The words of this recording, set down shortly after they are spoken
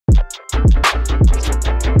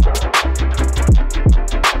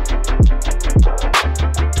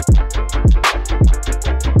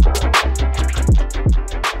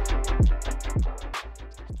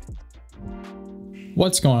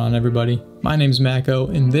What's going on, everybody? My name's Mako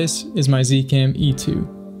and this is my ZCAM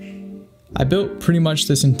E2. I built pretty much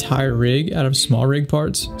this entire rig out of small rig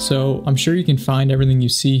parts, so I'm sure you can find everything you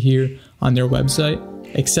see here on their website,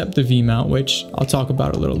 except the V-mount, which I'll talk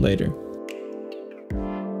about a little later.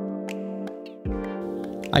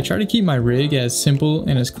 I try to keep my rig as simple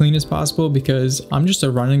and as clean as possible because I'm just a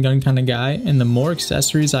run and gun kind of guy, and the more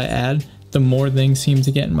accessories I add, the more things seem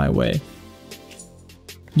to get in my way.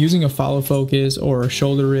 Using a follow focus or a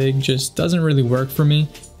shoulder rig just doesn't really work for me,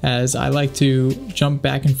 as I like to jump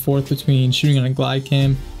back and forth between shooting on a glide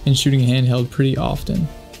cam and shooting a handheld pretty often.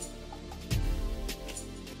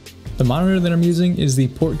 The monitor that I'm using is the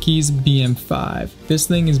Portkeys BM5. This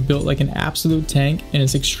thing is built like an absolute tank and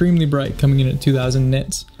it's extremely bright, coming in at 2000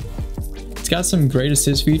 nits. It's got some great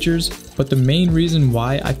assist features, but the main reason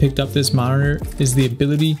why I picked up this monitor is the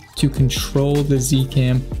ability to control the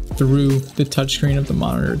ZCAM through the touchscreen of the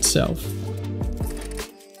monitor itself.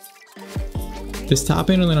 This top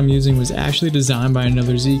panel that I'm using was actually designed by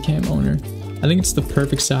another ZCAM owner. I think it's the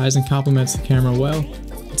perfect size and complements the camera well.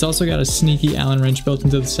 It's also got a sneaky Allen wrench built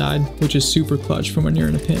into the side, which is super clutch for when you're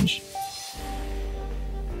in a pinch.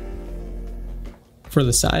 For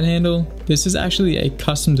the side handle, this is actually a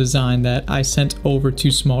custom design that I sent over to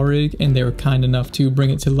SmallRig and they were kind enough to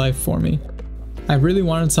bring it to life for me. I really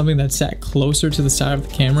wanted something that sat closer to the side of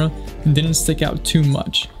the camera and didn't stick out too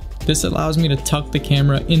much. This allows me to tuck the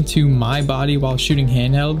camera into my body while shooting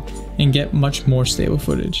handheld and get much more stable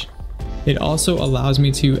footage. It also allows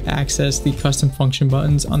me to access the custom function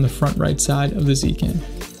buttons on the front right side of the ZCAM.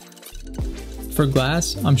 For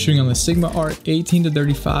glass, I'm shooting on the Sigma Art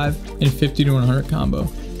 18-35 and 50-100 combo.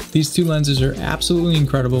 These two lenses are absolutely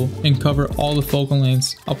incredible and cover all the focal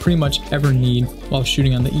lengths I'll pretty much ever need while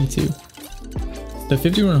shooting on the E2. The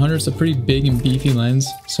 50-100 is a pretty big and beefy lens,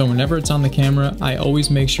 so whenever it's on the camera, I always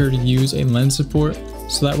make sure to use a lens support,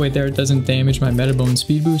 so that way there it doesn't damage my Metabone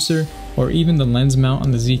speed booster or even the lens mount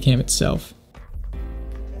on the ZCAM itself.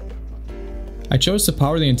 I chose to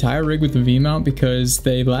power the entire rig with the V-mount because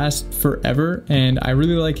they last forever and I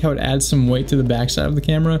really like how it adds some weight to the backside of the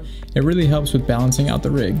camera. It really helps with balancing out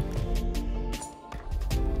the rig.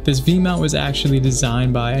 This V-mount was actually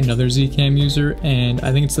designed by another ZCAM user and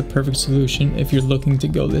I think it's the perfect solution if you're looking to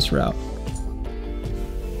go this route.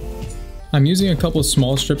 I'm using a couple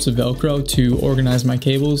small strips of Velcro to organize my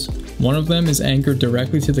cables. One of them is anchored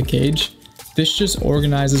directly to the cage. This just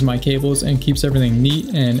organizes my cables and keeps everything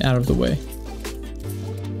neat and out of the way.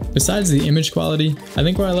 Besides the image quality, I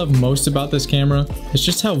think what I love most about this camera is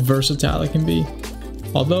just how versatile it can be.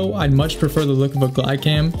 Although I'd much prefer the look of a glide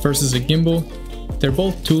cam versus a gimbal, they're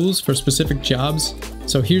both tools for specific jobs,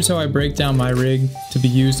 so here's how I break down my rig to be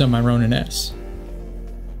used on my Ronin S.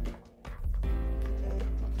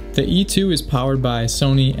 The E2 is powered by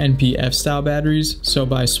Sony NP-F style batteries, so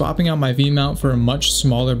by swapping out my V-mount for a much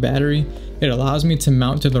smaller battery, it allows me to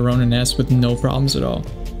mount to the Ronin S with no problems at all.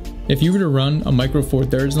 If you were to run a micro four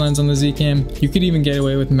thirds lens on the ZCAM, you could even get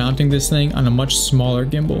away with mounting this thing on a much smaller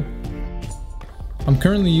gimbal. I'm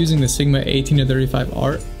currently using the Sigma 18-35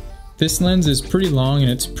 Art. This lens is pretty long and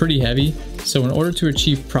it's pretty heavy, so in order to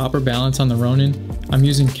achieve proper balance on the Ronin, I'm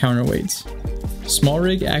using counterweights.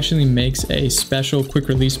 SmallRig actually makes a special quick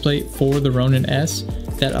release plate for the Ronin S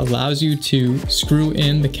that allows you to screw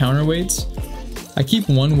in the counterweights. I keep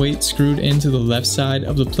one weight screwed into the left side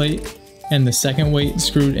of the plate and the second weight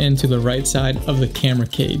screwed into the right side of the camera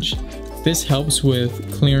cage. This helps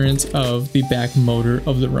with clearance of the back motor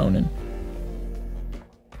of the Ronin.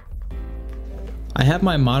 I have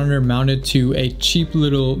my monitor mounted to a cheap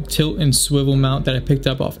little tilt and swivel mount that I picked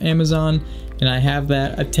up off Amazon, and I have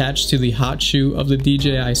that attached to the hot shoe of the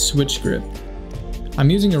DJI switch grip. I'm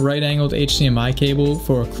using a right angled HDMI cable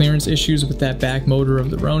for clearance issues with that back motor of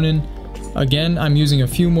the Ronin. Again, I'm using a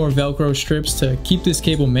few more Velcro strips to keep this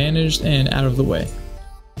cable managed and out of the way.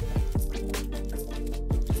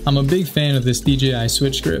 I'm a big fan of this DJI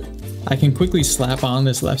switch grip. I can quickly slap on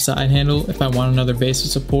this left side handle if I want another base of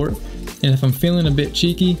support, and if I'm feeling a bit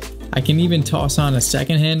cheeky, I can even toss on a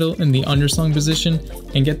second handle in the underslung position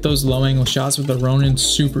and get those low angle shots with the Ronin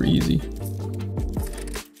super easy.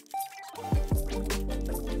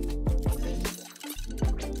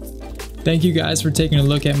 Thank you guys for taking a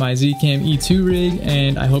look at my ZCAM E2 rig,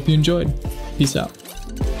 and I hope you enjoyed. Peace out.